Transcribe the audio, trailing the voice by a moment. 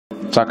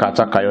Chaka,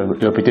 Chaka, your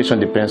reputation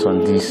depends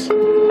on this.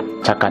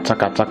 Chaka,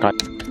 Chaka, Chaka.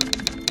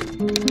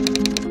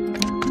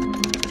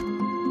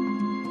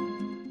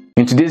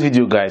 In today's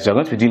video, guys, we are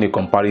going to be doing a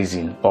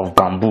comparison of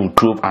Bamboo,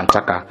 Trove and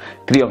Chaka,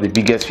 three of the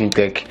biggest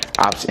fintech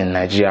apps in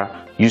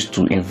Nigeria used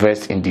to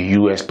invest in the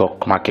US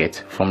stock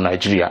market from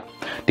Nigeria.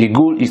 The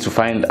goal is to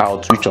find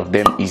out which of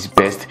them is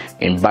best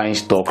in buying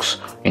stocks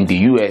in the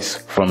US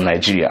from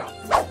Nigeria.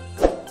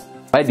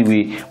 By the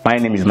way, my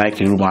name is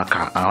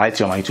Chibuezemicahe, and right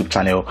here on my YouTube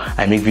channel,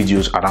 I make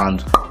videos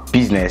around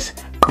business,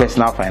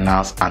 personal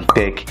finance and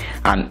tech.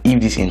 And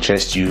if this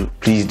interests you,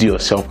 please do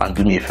yourself and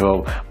do me a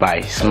favor by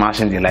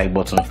smashing the like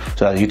button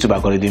so that YouTube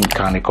algorithm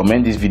can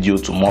recommend this video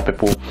to more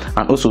people,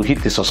 and also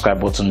hit the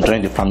subscribe button,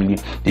 join the family.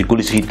 The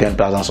goal is to hit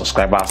 10,000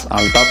 subscribers. And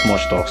without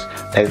much talks,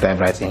 let's dive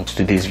right into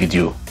today's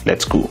video.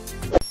 Let's go.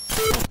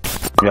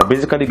 We are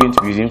basically going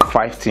to be using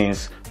 5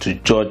 things to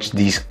judge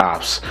these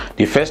apps.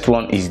 The first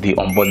one is the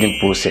onboarding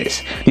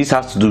process. This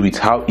has to do with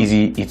how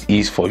easy it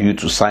is for you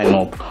to sign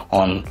up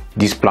on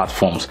these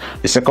platforms.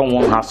 The second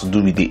one has to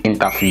do with the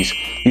interface.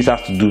 This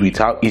has to do with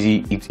how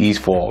easy it is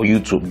for you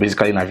to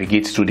basically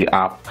navigate through the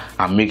app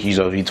and make use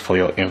of it for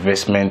your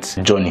investment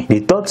journey. The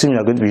third thing we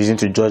are going to be using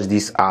to judge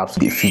these apps,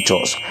 the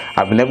features.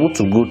 I've been able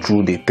to go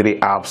through the 3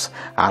 apps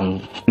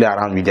and play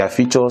around with their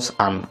features,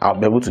 and I'll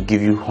be able to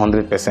give you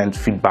 100%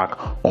 feedback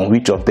on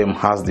which of them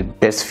has the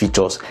best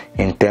features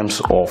in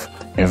terms of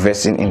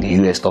investing in the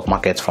US stock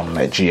market from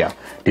Nigeria.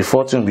 The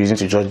fourth thing we're using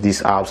to judge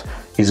these apps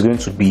is going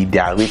to be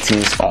their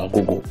ratings on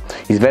Google.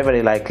 It's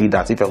very likely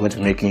that if you're going to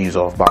be making use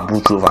of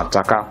Bamboo Trove and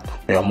Chaka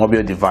on your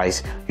mobile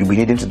device, you'll be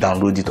needing to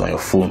download it on your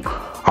phone.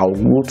 I'll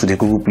go to the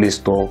Google Play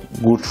Store,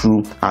 go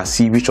through and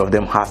see which of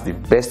them has the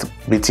best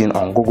rating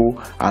on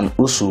Google, and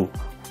also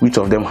which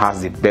of them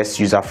has the best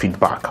user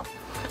feedback.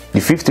 The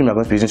fifth thing we're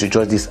going to be using to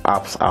judge these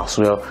apps as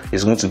well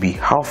is going to be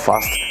how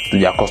fast do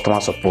their customer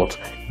support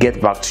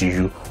get back to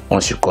you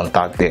once you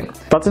contact them.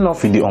 Starting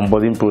off with the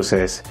onboarding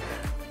process,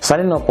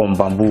 signing up on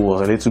Bamboo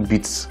was a little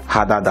bit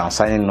harder than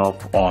signing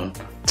up on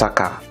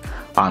Chaka,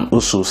 and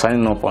also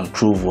signing up on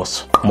Trove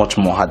was much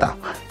more harder.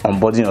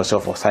 Onboarding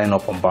yourself or signing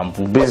up on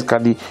Bamboo,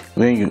 basically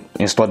when you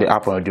install the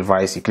app on your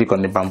device, you click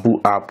on the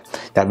Bamboo app,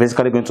 they're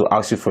basically going to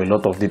ask you for a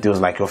lot of details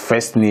like your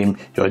first name,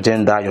 your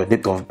gender, your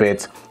date of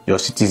birth, your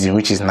citizen,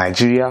 which is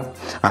Nigeria,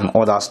 and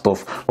other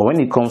stuff. But when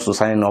it comes to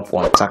signing up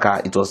on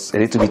Chaka, it was a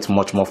little bit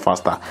much more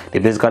faster. They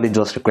basically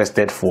just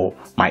requested for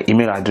my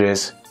email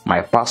address,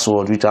 my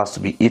password, which has to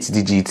be 8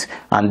 digits,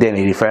 and then a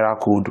referral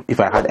code if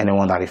I had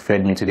anyone that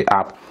referred me to the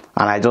app,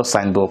 and I just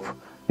signed up.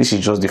 This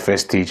is just the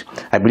first stage.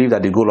 I believe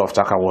that the goal of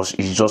Chaka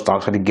is just to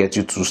actually get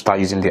you to start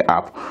using the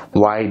app,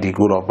 while the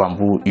goal of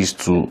Bamboo is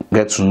to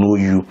get to know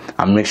you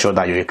and make sure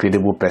that you're a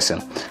credible person.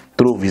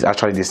 Trove is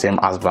actually the same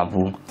as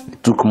Bamboo.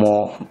 It took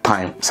more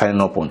time signing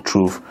up on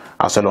Trove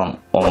as well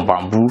on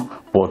Bamboo,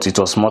 but it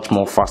was much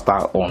more faster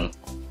on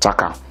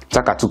Chaka.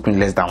 Chaka took me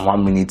less than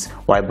 1 minute,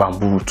 while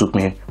Bamboo took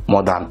me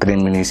more than 3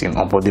 minutes in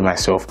onboarding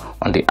myself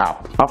on the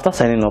app. After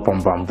signing up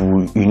on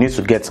Bamboo, you need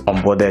to get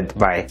onboarded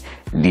by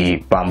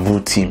the Bamboo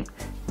team.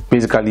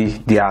 Basically,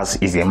 theirs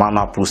is a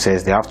manual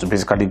process. They have to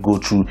basically go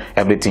through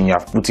everything you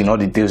have put in, all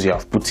the details you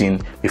have put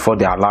in, before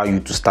they allow you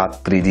to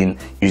start trading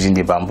using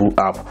the Bamboo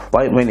app.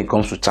 While when it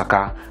comes to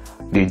Chaka,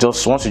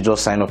 once you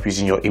just sign up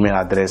using your email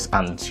address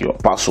and your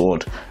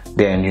password,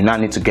 then you now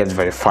need to get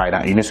verified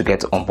and you need to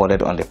get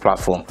onboarded on the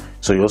platform.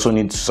 So you also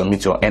need to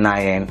submit your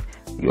NIN,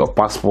 your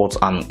passport,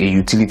 and a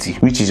utility,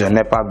 which is your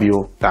NEPA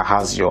bill that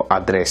has your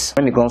address.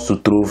 When it comes to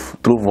Trove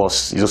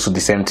is also the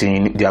same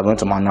thing. They are going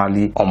to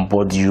manually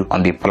onboard you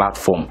on the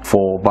platform.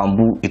 For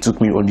Bamboo, it took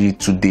me only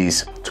 2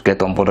 days to get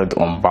onboarded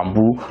on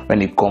Bamboo.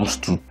 When it comes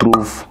to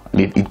Trove,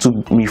 it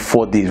took me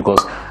 4 days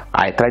because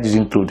I tried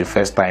using Trove the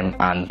first time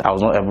and I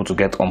was not able to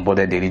get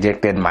onboarded. They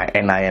rejected my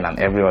NIN and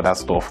every other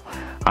stuff,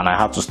 and I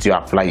had to still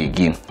apply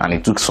again, and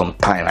it took some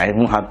time. I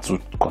even had to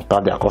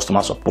contact their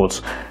customer support,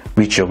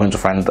 which you're going to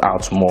find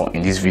out more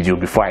in this video,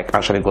 before I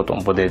actually got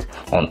onboarded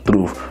on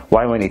Trove.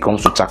 While when it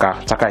comes to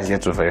Chaka is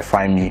yet to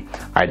verify me.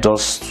 I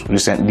just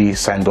recently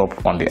signed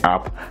up on the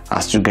app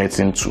and still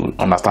getting to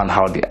understand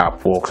how the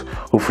app works.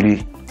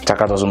 Hopefully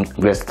Chaka doesn't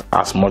waste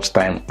as much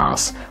time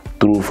as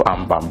Trove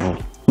and Bamboo.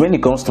 When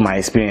it comes to my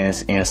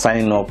experience in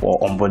signing up or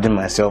onboarding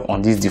myself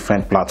on these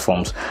different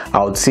platforms,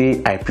 I would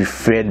say I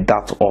prefer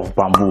that of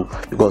Bamboo,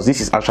 because this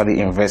is actually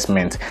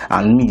investment,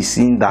 and me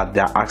seeing that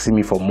they are asking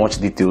me for much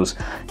details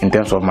in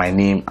terms of my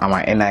name and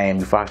my NIN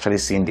before actually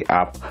seeing the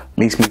app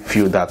makes me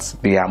feel that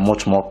they are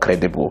much more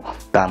credible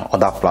than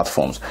other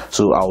platforms.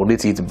 So I would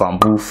rate it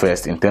Bamboo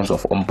first in terms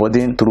of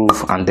onboarding,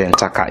 Trove, and then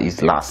Chaka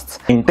is last.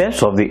 In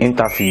terms of the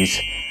interface,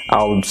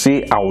 I would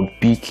say I would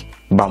pick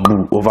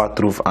Bamboo over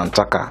Trove and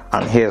Chaka,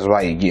 and here's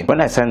why again. When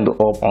I signed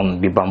up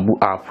on the Bamboo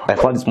app, I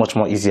found it much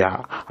more easier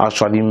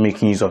actually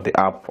making use of the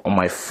app. On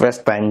my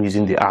first time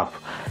using the app,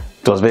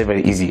 it was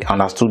very easy. I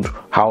understood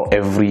how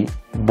every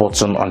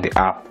button on the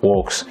app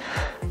works,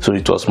 so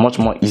it was much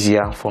more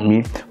easier for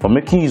me. For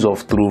making use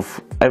of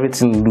Trove,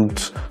 everything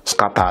looked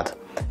scattered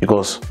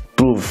because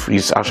Trove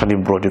is actually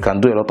broad. You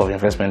can do a lot of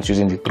investments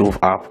using the Trove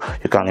app.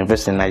 You can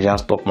invest in Nigerian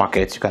stock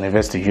market, you can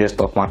invest in US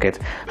stock market,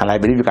 and I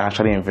believe you can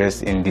actually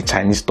invest in the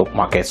Chinese stock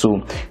market.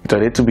 So it's a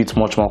little bit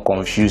much more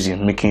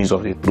confusing making use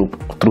of the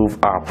Trove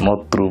app,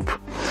 not Trove,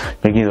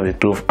 making use of the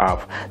Trove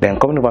app. Then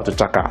coming over to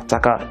Chaka.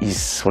 Chaka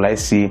is, will I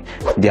say,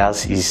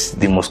 theirs is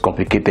the most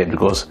complicated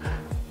because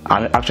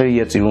I'm actually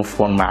yet to even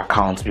fund my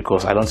account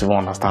because I don't even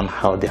understand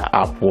how their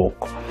app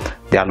work.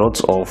 There are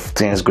lots of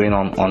things going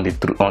on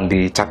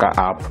the Chaka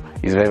app.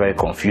 It's very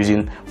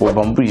confusing, but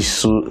Bamboo is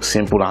so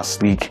simple and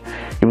sleek.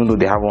 Even though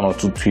they have one or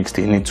two tweaks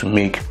they need to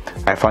make,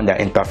 I find their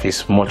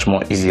interface much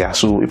more easier.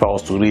 So if I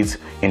was to rate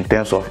in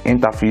terms of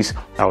interface,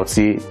 I would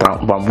say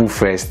Bamboo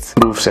first,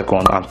 Trove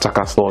second, and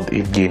Chaka third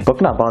again.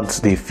 Talking about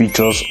the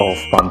features of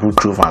Bamboo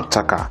Trove and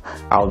Chaka,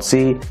 I would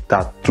say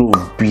that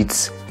Trove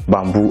beats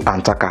Bamboo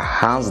and Chaka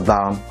hands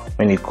down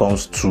when it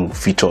comes to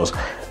features.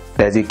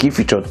 There's a key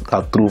feature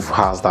that Trove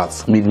has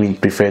that made me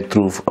prefer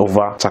Trove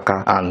over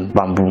Chaka and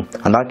Bamboo,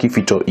 and that key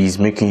feature is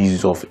making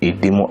use of a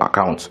demo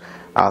account.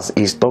 As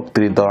a stock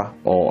trader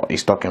or a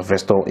stock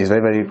investor, it's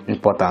very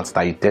important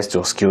that you test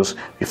your skills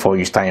before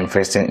you start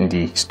investing in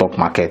the stock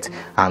market,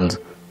 and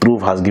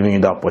Trove has given you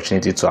the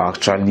opportunity to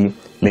actually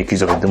make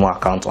use of a demo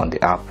account on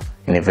the app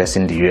in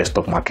investing in the US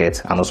stock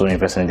market and also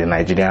investing in the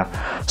Nigerian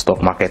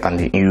stock market and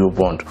the Euro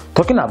bond.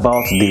 Talking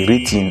about the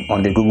rating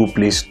on the Google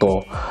Play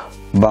Store,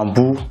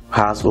 Bamboo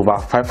has over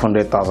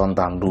 500,000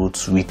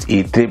 downloads with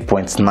a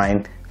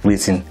 3.9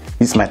 rating.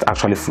 This might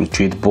actually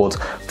fluctuate, but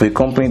for a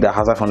company that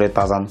has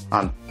 500,000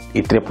 and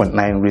a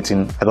 3.9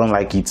 rating, I don't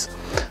like it.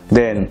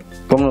 Then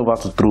coming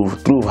over to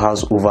Trove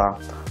has over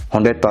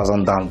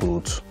 100,000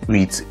 downloads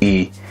with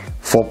a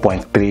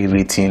 4.3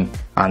 rating,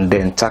 and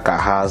then Chaka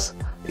has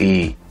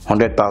a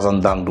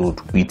 100,000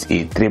 download with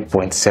a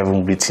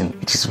 3.7 rating,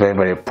 which is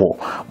very poor.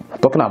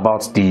 Talking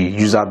about the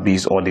user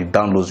base or the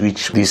downloads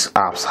which these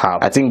apps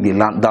have, I think the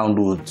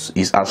downloads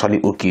is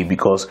actually okay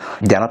because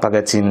they are not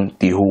targeting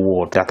the whole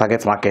world. Their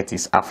target market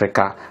is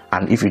Africa,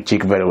 and if you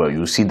check very well,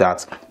 you see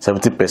that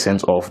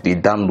 70% of the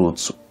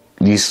downloads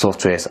these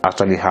softwares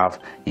actually have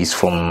is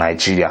from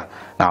Nigeria.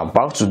 Now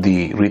back to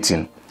the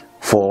rating.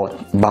 For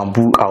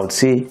Bamboo, I would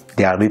say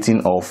their rating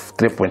of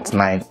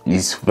 3.9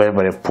 is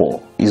very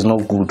poor. It's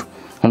not good.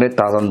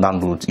 100,000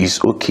 downloads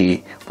is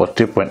okay, but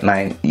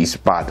 3.9 is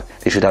bad.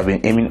 They should have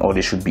been aiming, or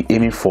they should be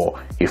aiming for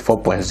a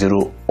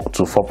 4.0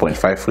 to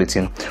 4.5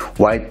 rating.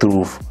 While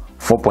Trove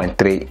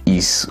 4.3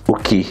 is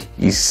okay,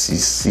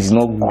 is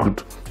not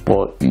good,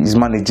 but it's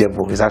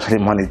manageable. It's actually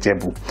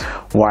manageable.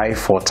 Why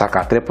for Chaka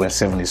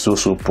 3.7 is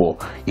so poor.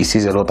 It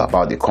says a lot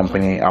about the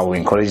company. I will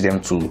encourage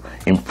them to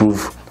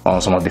improve on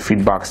some of the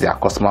feedbacks their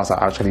customers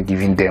are actually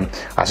giving them.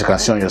 As you can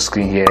see on your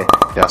screen here,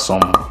 there are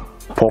some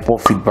poor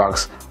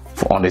feedbacks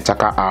on the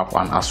Chaka app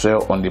and as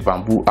well on the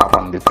Bamboo app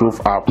and the Trove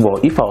app.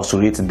 But if I was to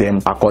rate them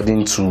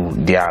according to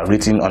their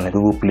rating on the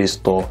Google Play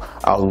Store,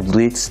 I would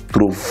rate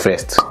Trove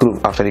first.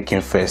 Trove actually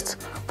came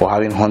first for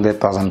having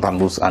 100,000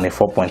 downloads and a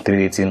 4.3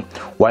 rating,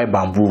 while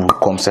Bamboo will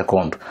come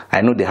second.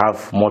 I know they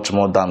have much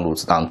more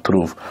downloads than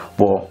Trove,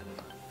 but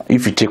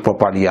if you check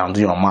properly and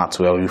do your math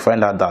well, you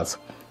find out that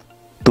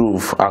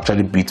Trove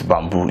actually beat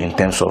Bamboo in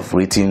terms of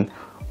rating,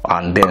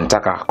 and then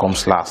Chaka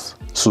comes last.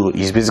 So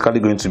it's basically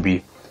going to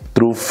be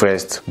Trove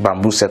first,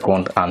 Bamboo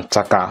second, and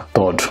Chaka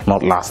third,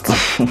 not last.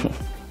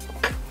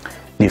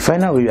 The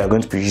final way we are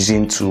going to be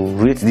using to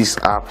rate these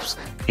apps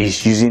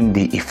is using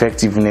the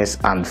effectiveness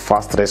and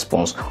fast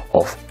response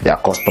of their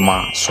customer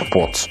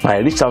support. I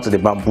reached out to the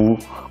Bamboo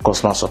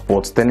customer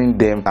support telling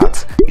them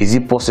that is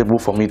it possible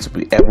for me to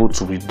be able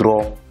to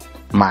withdraw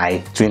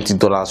my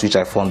 $20 which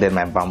I funded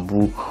my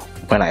Bamboo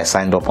when I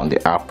signed up on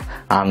the app.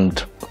 And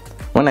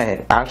when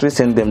I actually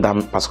sent them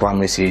that particular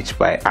message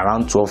by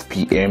around 12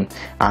 p.m.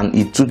 and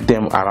it took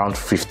them around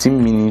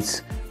 15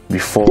 minutes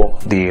before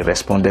they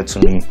responded to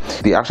me.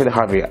 They actually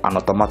have an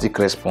automatic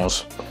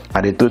response,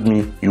 and they told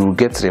me you will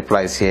get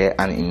replies here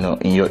and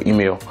in your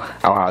email.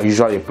 Our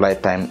usual reply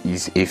time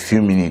is a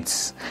few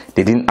minutes.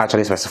 They didn't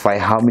actually specify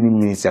how many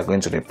minutes they are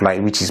going to reply,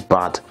 which is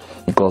bad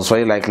because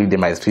very likely they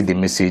might read the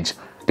message.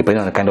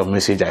 Depending on the kind of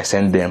message I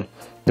send them,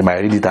 they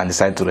might read it and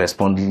decide to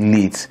respond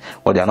late,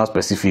 or they are not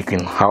specific in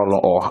how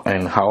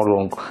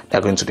long they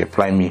are going to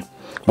reply me.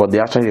 But they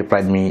actually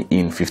replied me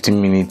in 15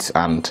 minutes,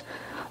 and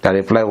the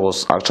reply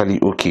was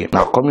actually okay.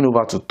 Now coming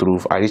over to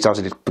Trove, I reached out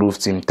to the Trove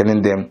team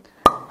telling them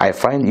I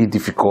find it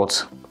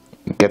difficult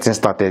getting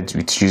started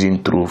with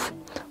using Trove.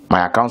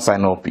 My account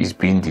sign up is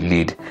being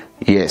delayed.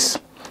 Yes,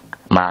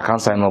 my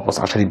account sign up was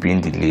actually being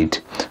delayed,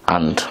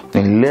 and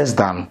in less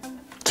than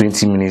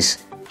 20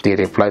 minutes they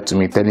replied to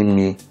me telling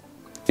me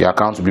your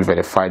account will be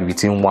verified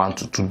within 1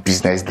 to 2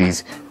 business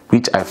days,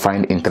 which I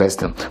find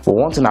interesting. But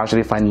one thing I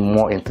actually find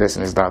more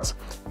interesting is that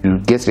you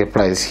get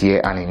replies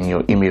here and in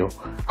your email.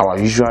 Our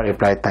usual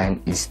reply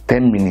time is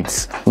 10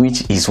 minutes,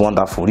 which is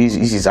wonderful. This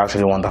is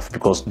actually wonderful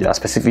because they are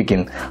specific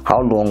in how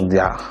long they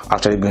are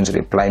actually going to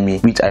reply me,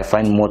 which I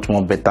find much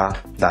more better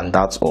than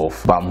that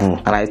of Bamboo.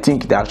 And I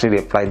think they actually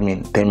replied me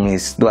in 10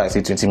 minutes, though I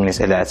said 20 minutes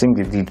earlier. I think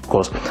they did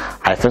because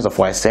first of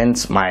all I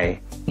sent my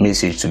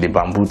message to the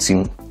Bamboo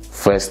team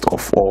first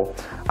of all,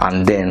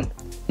 and then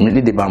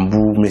immediately the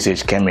Bamboo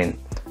message came in,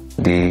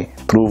 the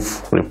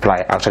Trove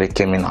reply actually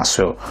came in as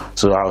well.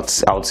 So I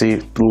would say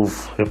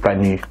Trove replied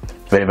me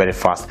very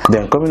fast.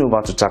 Then coming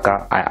over to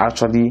Chaka, I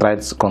actually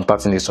tried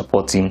contacting the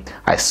support team.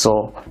 I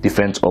saw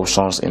different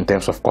options in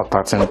terms of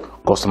contacting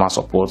customer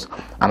support,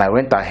 and I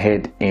went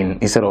ahead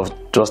instead of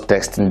just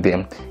texting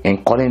them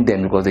and calling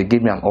them, because they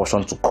gave me an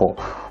option to call.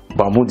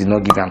 Bamboo did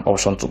not give me an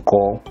option to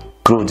call.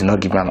 Trove did not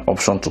give me an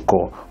option to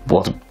call,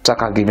 but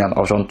Chaka gave me an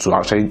option to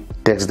actually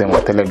text them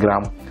on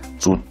Telegram,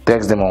 to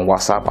text them on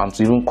WhatsApp, and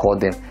to even call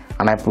them.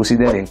 And I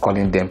proceeded in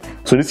calling them.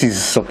 So this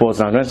is support.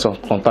 I'm going to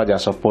contact their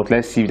support.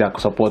 Let's see if their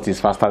support is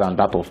faster than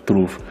that of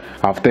Trove.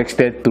 I've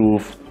texted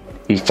Trove.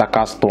 It's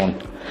Chaka's turn.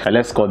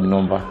 Let's call the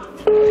number.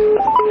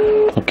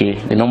 Okay,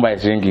 the number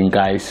is ringing,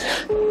 guys.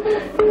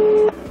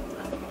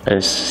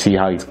 Let's see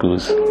how it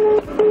goes.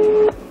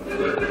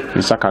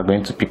 Is Chaka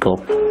going to pick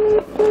up?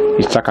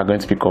 Is Chaka going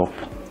to pick up?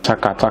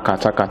 Chaka.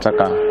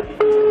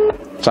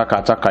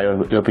 Your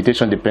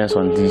reputation depends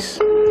on this.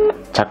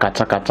 Chaka.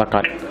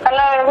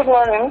 Hello, good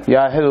morning.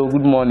 Yeah, hello,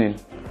 good morning.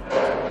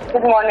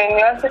 Good morning. You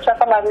want to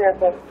Chaka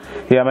yourself?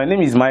 Yeah, my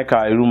name is Michael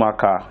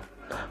Irumaka.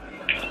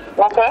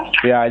 Okay.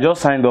 Yeah, I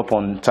just signed up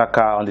on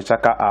the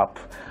Chaka app.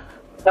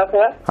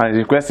 Okay. And it's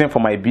requesting for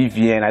my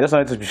BVN. I just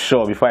wanted to be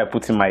sure before I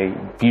put in my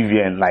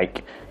BVN,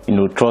 like,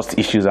 trust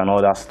issues and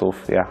all that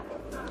stuff. Yeah.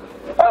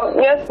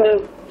 Yes,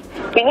 please.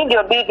 You need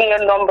your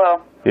BVN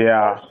number.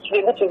 Yeah. To be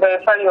able to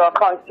verify your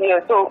account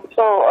here. So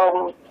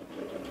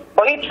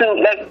for you to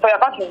for your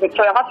account to be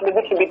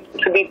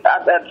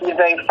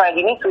verified,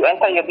 you need to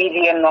enter your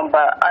BVN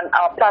number, and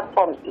our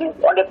platform is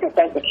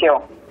 100%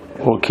 secure.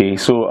 Okay,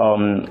 so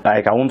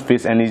I won't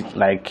face any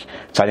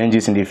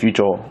challenges in the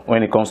future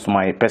when it comes to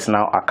my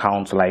personal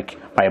account, like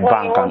my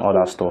bank and all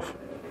that stuff.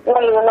 No,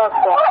 you will not,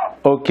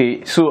 sir.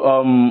 Okay, so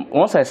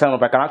once I sign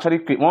up, I can actually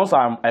once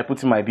I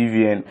put in my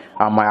BVN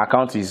and my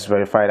account is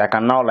verified, I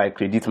can now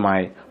credit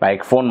my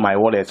fund my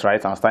wallet,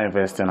 right, and start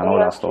investing and all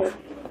that stuff.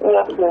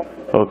 Yes, please.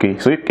 Okay,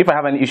 so if I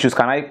have any issues,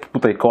 can I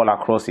put a call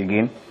across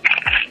again?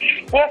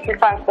 Yes, you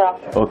can, sir.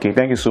 Okay,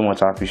 thank you so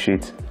much. I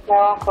appreciate it. You're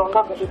welcome.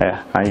 God bless you.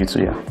 Yeah, and you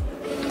too. Yeah.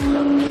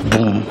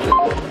 Boom.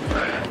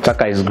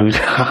 Chaka is good.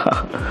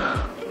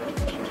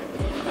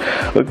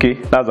 Okay,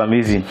 that's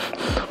amazing.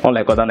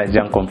 Unlike other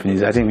Nigerian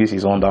companies, I think this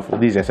is wonderful.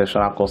 This is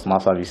exceptional customer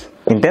service.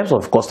 In terms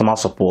of customer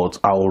support,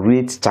 I will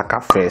rate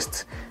Chaka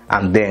first,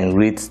 and then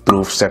rate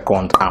Trove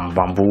second, and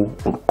Bamboo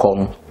will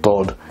come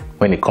third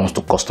when it comes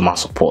to customer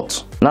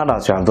support. Now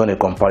that you have done a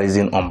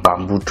comparison on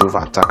Bamboo, Trove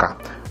and Chaka,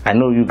 I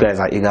know you guys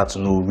are eager to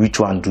know which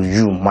one do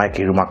you, Mike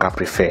Irumaka,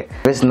 prefer.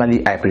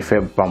 Personally, I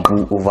prefer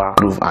Bamboo over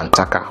Trove and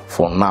Chaka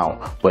for now,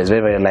 but it's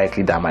very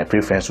likely that my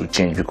preference will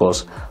change,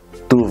 because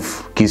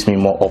Trove gives me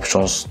more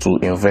options to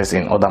invest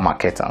in other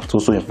markets and to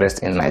also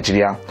invest in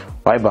Nigeria,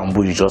 while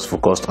Bamboo is just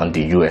focused on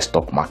the US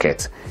stock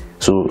market.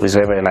 So it's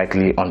very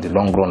likely on the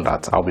long run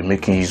that I'll be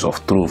making use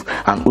of Trove.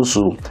 And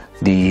also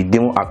the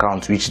demo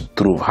account which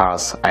Trove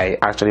has, I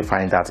actually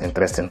find that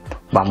interesting.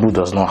 Bamboo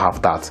does not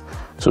have that.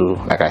 So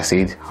like I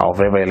said, I'll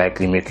very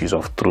likely make use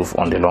of Trove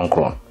on the long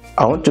run.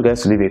 I want you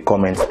guys to leave a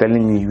comment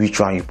telling me which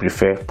one you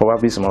prefer.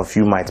 Probably some of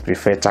you might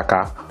prefer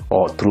Chaka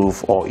or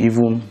Trove or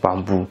even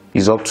Bamboo.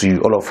 It's up to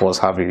you. All of us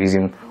have a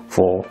reason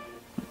for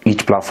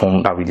each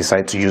platform that we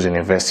decide to use in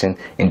investing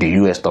in the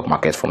US stock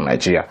market from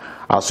Nigeria.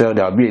 As well,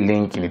 there will be a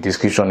link in the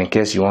description in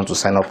case you want to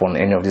sign up on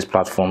any of these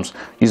platforms.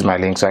 Use my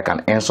link so I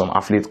can earn some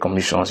affiliate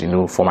commissions,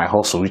 for my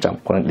hustle, which I'm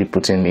currently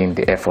putting in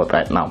the effort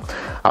right now.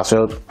 As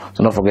well,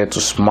 so don't forget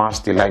to smash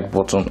the like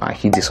button and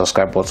hit the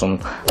subscribe button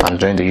and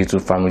join the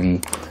YouTube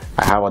family.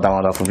 I have other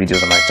wonderful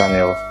videos on my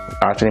channel.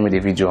 I actually made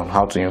a video on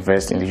how to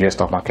invest in the US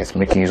stock market,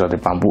 making use of the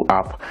Bamboo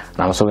app, and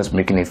I'm also going to be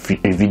making a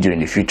video in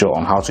the future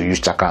on how to use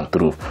Chaka and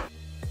Trove.